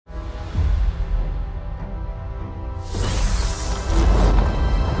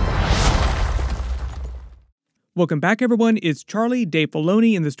Welcome back, everyone. It's Charlie. Dave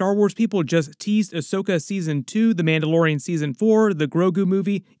Filoni and the Star Wars people just teased Ahsoka Season 2, The Mandalorian Season 4, the Grogu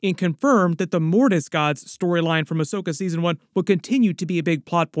movie, and confirmed that the Mortis gods storyline from Ahsoka Season 1 will continue to be a big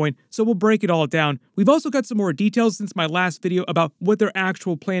plot point, so we'll break it all down. We've also got some more details since my last video about what their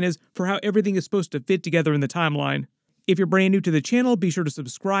actual plan is for how everything is supposed to fit together in the timeline. If you're brand new to the channel, be sure to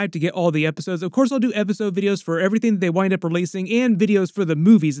subscribe to get all the episodes. Of course, I'll do episode videos for everything that they wind up releasing and videos for the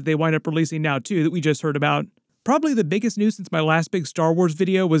movies that they wind up releasing now too that we just heard about. Probably the biggest news since my last big Star Wars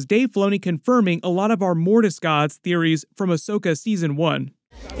video was Dave Filoni confirming a lot of our Mortis gods theories from Ahsoka Season 1.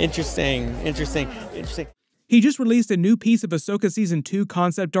 Interesting. He just released a new piece of Ahsoka Season 2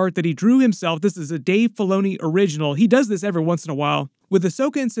 concept art that he drew himself. This is a Dave Filoni original. He does this every once in a while. With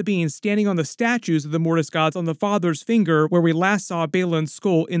Ahsoka and Sabine standing on the statues of the Mortis gods on the father's finger where we last saw Baylan's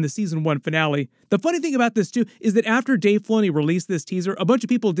Skoll in the Season 1 finale. The funny thing about this too is that after Dave Filoni released this teaser, a bunch of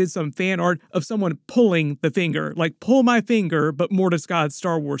people did some fan art of someone pulling the finger. Like, pull my finger, but Mortis gods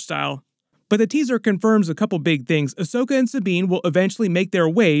Star Wars style. But the teaser confirms a couple big things. Ahsoka and Sabine will eventually make their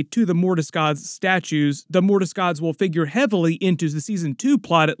way to the Mortis gods statues. The Mortis gods will figure heavily into the Season 2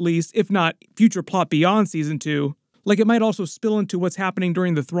 plot at least, if not future plot beyond Season 2. Like, it might also spill into what's happening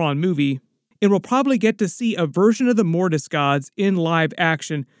during the Thrawn movie. And we'll probably get to see a version of the Mortis gods in live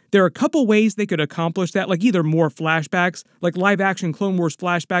action. There are a couple ways they could accomplish that, like either more flashbacks, like live-action Clone Wars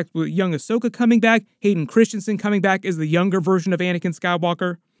flashbacks with young Ahsoka coming back, Hayden Christensen coming back as the younger version of Anakin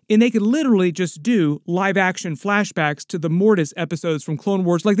Skywalker. And they could literally just do live-action flashbacks to the Mortis episodes from Clone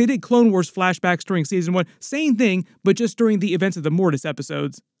Wars, like they did Clone Wars flashbacks during Season 1. Same thing, but just during the events of the Mortis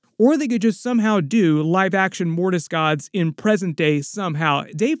episodes. Or they could just somehow do live-action Mortis gods in present day somehow.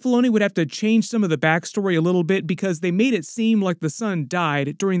 Dave Filoni would have to change some of the backstory a little bit because they made it seem like the son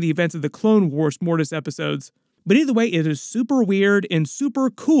died during the events of the Clone Wars Mortis episodes. But either way, it is super weird and super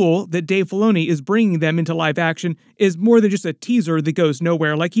cool that Dave Filoni is bringing them into live action is more than just a teaser that goes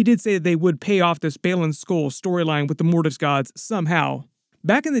nowhere. Like, he did say that they would pay off this Baylan Skoll storyline with the Mortis gods somehow.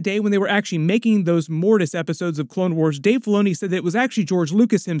 Back in the day when they were actually making those Mortis episodes of Clone Wars, Dave Filoni said that it was actually George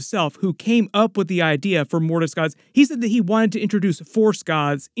Lucas himself who came up with the idea for Mortis gods. He said that he wanted to introduce Force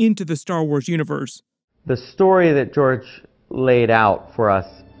gods into the Star Wars universe. The story that George laid out for us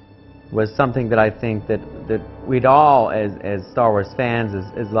was something that I think that we'd all, as Star Wars fans,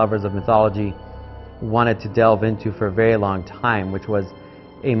 as lovers of mythology, wanted to delve into for a very long time, which was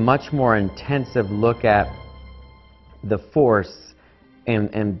a much more intensive look at the Force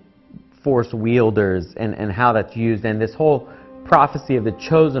and Force wielders and how that's used, and this whole prophecy of the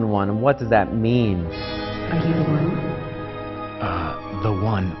Chosen One, and what does that mean? Are you the one? The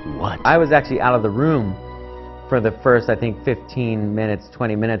one what? I was actually out of the room for the first, I think, 15 minutes,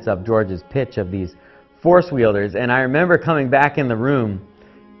 20 minutes of George's pitch of these Force wielders, and I remember coming back in the room,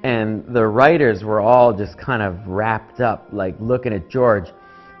 and the writers were all just kind of wrapped up, like looking at George,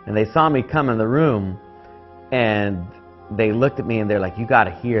 and they saw me come in the room, and they looked at me and they're like, "You got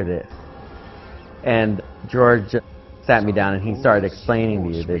to hear this." And George sat me down and he started explaining to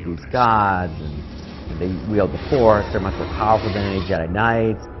you that these gods, and they wield the Force, they're much more powerful than any Jedi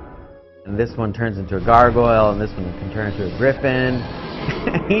Knights. And this one turns into a gargoyle, and this one can turn into a griffin.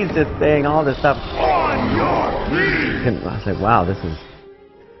 He's just saying all this stuff. On your feet! And I was like, wow, this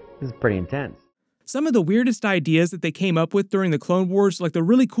is pretty intense. Some of the weirdest ideas that they came up with during the Clone Wars, like the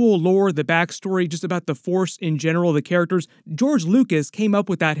really cool lore, the backstory, just about the Force in general, the characters, George Lucas came up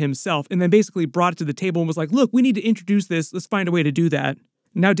with that himself and then basically brought it to the table and was like, look, we need to introduce this, let's find a way to do that.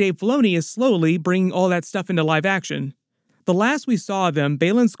 Now Dave Filoni is slowly bringing all that stuff into live action. The last we saw of them,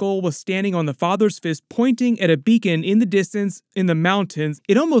 Baylan Skoll was standing on the Father's fist pointing at a beacon in the distance in the mountains.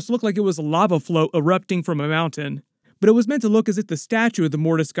 It almost looked like it was a lava flow erupting from a mountain. But it was meant to look as if the statue of the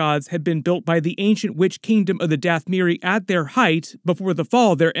Mortis gods had been built by the ancient witch kingdom of the Dathmiri at their height before the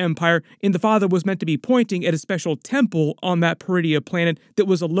fall of their empire, and the father was meant to be pointing at a special temple on that Purrgils planet that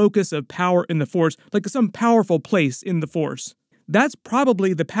was a locus of power in the Force, like some powerful place in the Force. That's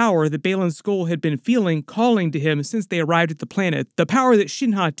probably the power that Baylan Skoll had been feeling calling to him since they arrived at the planet, the power that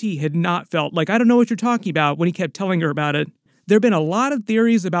Shin Hati had not felt, like, I don't know what you're talking about, when he kept telling her about it. There have been a lot of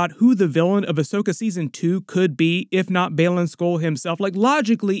theories about who the villain of Ahsoka Season 2 could be, if not Baylan Skoll himself. Like,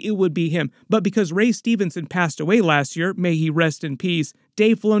 logically, it would be him. But because Ray Stevenson passed away last year, may he rest in peace,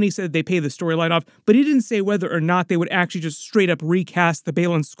 Dave Filoni said they pay the storyline off, but he didn't say whether or not they would actually just straight up recast the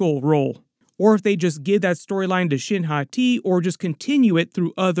Baylan Skoll role. Or if they just give that storyline to Shin Hati, or just continue it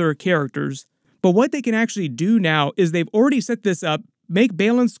through other characters. But what they can actually do now is they've already set this up, make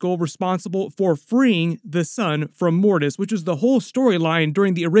Baylan Skoll responsible for freeing the son from Mortis, which was the whole storyline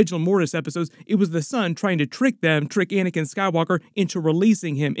during the original Mortis episodes. It was the son trying to trick Anakin Skywalker into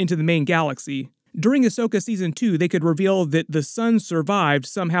releasing him into the main galaxy. During Ahsoka Season 2, they could reveal that the son survived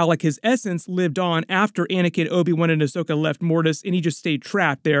somehow, like his essence lived on after Anakin, Obi-Wan, and Ahsoka left Mortis, and he just stayed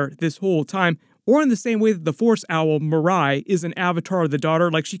trapped there this whole time. Or in the same way that the Force Owl, Mirai, is an avatar of the daughter,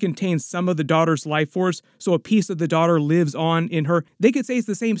 like she contains some of the daughter's life force, so a piece of the daughter lives on in her. They could say it's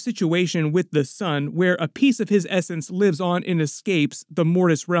the same situation with the son, where a piece of his essence lives on and escapes the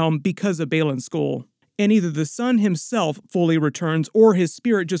Mortis realm because of Baylan's Skoll. And either the son himself fully returns, or his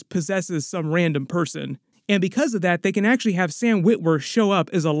spirit just possesses some random person. And because of that, they can actually have Sam Witwer show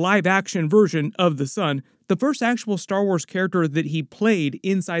up as a live-action version of the son. The first actual Star Wars character that he played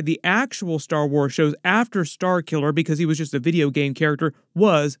inside the actual Star Wars shows after Starkiller, because he was just a video game character,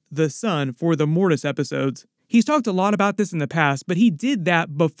 was the son for the Mortis episodes. He's talked a lot about this in the past, but he did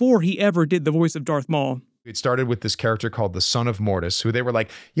that before he ever did the voice of Darth Maul. It started with this character called the Son of Mortis, who they were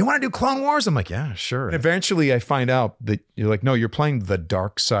like, you want to do Clone Wars? I'm like, yeah, sure. And eventually I find out that you're like, no, you're playing the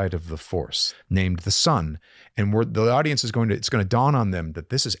dark side of the Force, named the Son. And the audience is it's going to dawn on them that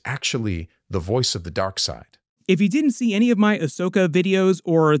this is actually the voice of the dark side. If you didn't see any of my Ahsoka videos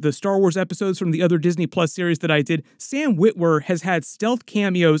or the Star Wars episodes from the other Disney Plus series that I did, Sam Witwer has had stealth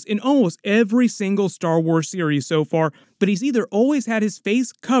cameos in almost every single Star Wars series so far, but he's either always had his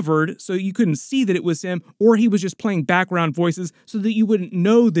face covered so you couldn't see that it was him, or he was just playing background voices so that you wouldn't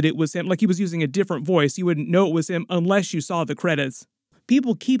know that it was him, like he was using a different voice. You wouldn't know it was him unless you saw the credits.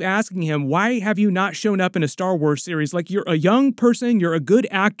 People keep asking him, why have you not shown up in a Star Wars series? Like, you're a young person, you're a good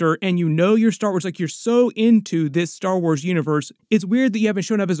actor, and you know your Star Wars, like you're so into this Star Wars universe. It's weird that you haven't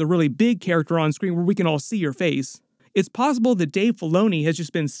shown up as a really big character on screen where we can all see your face. It's possible that Dave Filoni has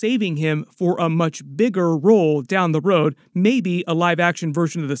just been saving him for a much bigger role down the road, maybe a live-action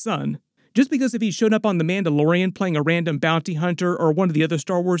version of the son. Just because if he showed up on The Mandalorian playing a random bounty hunter or one of the other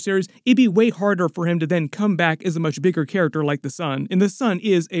Star Wars series, it'd be way harder for him to then come back as a much bigger character like the son. And the son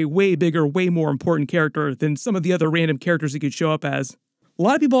is a way bigger, way more important character than some of the other random characters he could show up as. A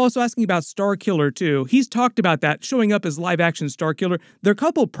lot of people also asking about Starkiller too. He's talked about that, showing up as live-action Starkiller. There are a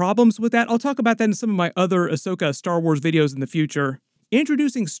couple problems with that. I'll talk about that in some of my other Ahsoka Star Wars videos in the future.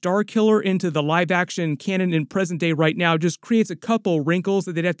 Introducing Starkiller into the live-action canon in present day right now just creates a couple wrinkles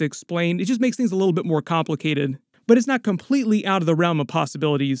that they'd have to explain. It just makes things a little bit more complicated. But it's not completely out of the realm of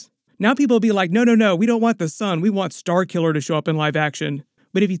possibilities. Now people will be like, no, we don't want the son, we want Starkiller to show up in live action.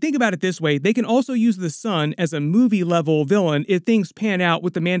 But if you think about it this way, they can also use the son as a movie-level villain if things pan out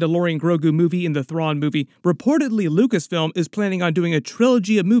with the Mandalorian Grogu movie and the Thrawn movie. Reportedly, Lucasfilm is planning on doing a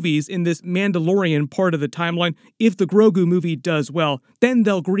trilogy of movies in this Mandalorian part of the timeline. If the Grogu movie does well, then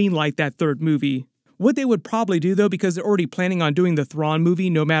they'll greenlight that third movie. What they would probably do, though, because they're already planning on doing the Thrawn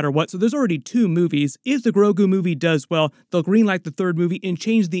movie no matter what, so there's already 2 movies. If the Grogu movie does well, they'll greenlight the third movie and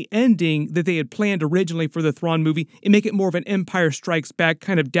change the ending that they had planned originally for the Thrawn movie and make it more of an Empire Strikes Back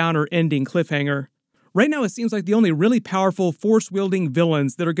kind of downer ending cliffhanger. Right now, it seems like the only really powerful Force-wielding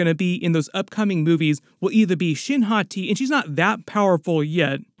villains that are going to be in those upcoming movies will either be Shin Hati, and she's not that powerful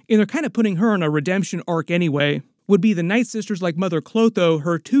yet, and they're kind of putting her on a redemption arc anyway. Would be the Nightsisters like Mother Clotho,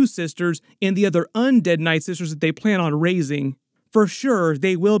 her 2 sisters, and the other undead Nightsisters that they plan on raising. For sure,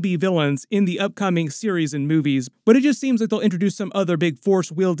 they will be villains in the upcoming series and movies, but it just seems like they'll introduce some other big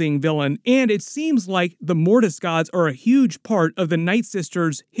Force-wielding villain, and it seems like the Mortis gods are a huge part of the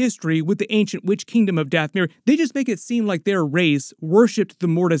Nightsisters' history with the ancient witch kingdom of Dathmir. They just make it seem like their race worshipped the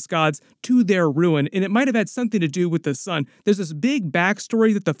Mortis gods to their ruin, and it might have had something to do with the son. There's this big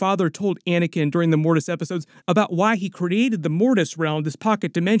backstory that the father told Anakin during the Mortis episodes about why he created the Mortis realm, this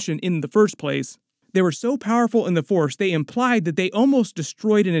pocket dimension, in the first place. They were so powerful in the Force, they implied that they almost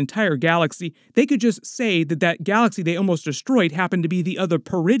destroyed an entire galaxy. They could just say that that galaxy they almost destroyed happened to be the other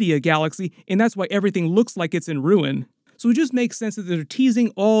Purrgils galaxy, and that's why everything looks like it's in ruin. So it just makes sense that they're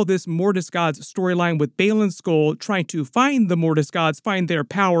teasing all this Mortis gods storyline with Baylan Skoll trying to find the Mortis gods, find their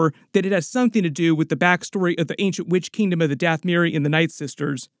power, that it has something to do with the backstory of the ancient witch kingdom of the Dathmiri and the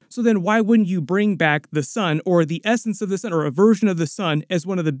Nightsisters. So then why wouldn't you bring back the son, or the essence of the son, or a version of the son, as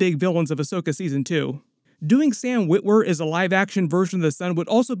one of the big villains of Ahsoka Season 2? Doing Sam Witwer as a live-action version of the son would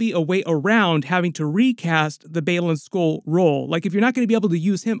also be a way around having to recast the Baylan Skoll role. Like, if you're not going to be able to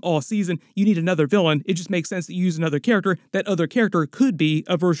use him all season, you need another villain. It just makes sense to use another character. That other character could be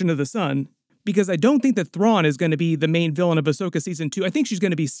a version of the son. Because I don't think that Thrawn is going to be the main villain of Ahsoka Season 2. I think she's going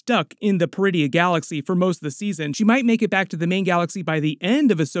to be stuck in the Purrgils galaxy for most of the season. She might make it back to the main galaxy by the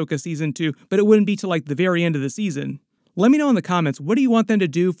end of Ahsoka Season 2, but it wouldn't be till like the very end of the season. Let me know in the comments, what do you want them to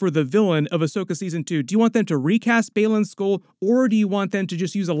do for the villain of Ahsoka Season 2? Do you want them to recast Baylan Skoll, or do you want them to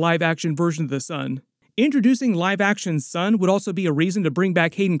just use a live-action version of the son? Introducing live-action Son would also be a reason to bring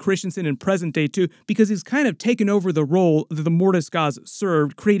back Hayden Christensen in present day too, because he's kind of taken over the role that the Mortis gods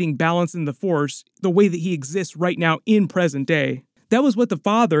served, creating balance in the Force, the way that he exists right now in present day. That was what the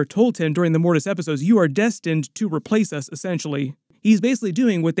Father told him during the Mortis episodes. You are destined to replace us, essentially. He's basically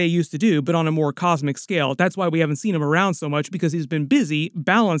doing what they used to do, but on a more cosmic scale. That's why we haven't seen him around so much, because he's been busy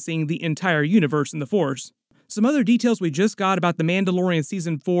balancing the entire universe in the Force. Some other details we just got about The Mandalorian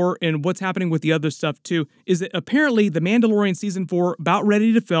Season 4 and what's happening with the other stuff too is that apparently The Mandalorian Season 4 about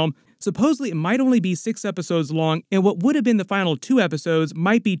ready to film. Supposedly it might only be 6 episodes long, and what would have been the final 2 episodes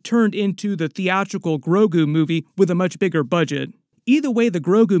might be turned into the theatrical Grogu movie with a much bigger budget. Either way, the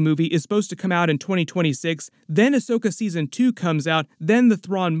Grogu movie is supposed to come out in 2026, then Ahsoka Season 2 comes out, then the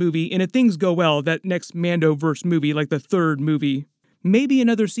Thrawn movie, and if things go well, that next Mandoverse movie, like the 3rd movie. Maybe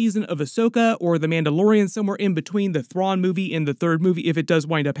another season of Ahsoka or The Mandalorian somewhere in between the Thrawn movie and the 3rd movie if it does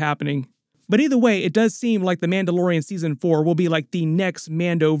wind up happening. But either way, it does seem like The Mandalorian Season 4 will be like the next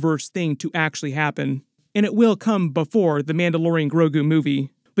Mandoverse thing to actually happen. And it will come before the Mandalorian Grogu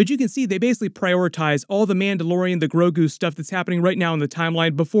movie. But you can see they basically prioritize all the Mandalorian, the Grogu stuff that's happening right now in the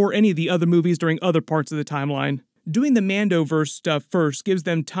timeline before any of the other movies during other parts of the timeline. Doing the Mandoverse stuff first gives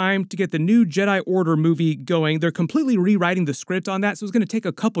them time to get the new Jedi Order movie going. They're completely rewriting the script on that, so it's going to take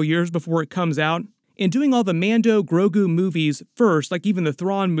a couple years before it comes out. And doing all the Mando Grogu movies first, like even the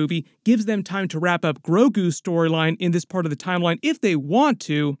Thrawn movie, gives them time to wrap up Grogu's storyline in this part of the timeline if they want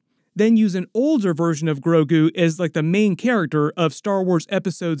to, then use an older version of Grogu as like the main character of Star Wars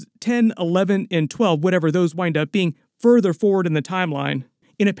episodes 10, 11, and 12, whatever those wind up being, further forward in the timeline.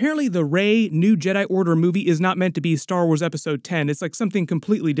 And apparently the Rey New Jedi Order movie is not meant to be Star Wars Episode 10. It's like something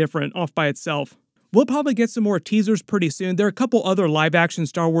completely different off by itself. We'll probably get some more teasers pretty soon. There are a couple other live-action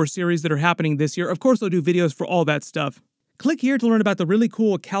Star Wars series that are happening this year. Of course, they'll do videos for all that stuff. Click here to learn about the really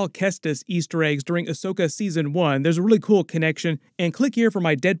cool Cal Kestis Easter eggs during Ahsoka Season 1. There's a really cool connection. And click here for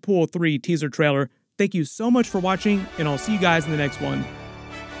my Deadpool 3 teaser trailer. Thank you so much for watching, and I'll see you guys in the next one.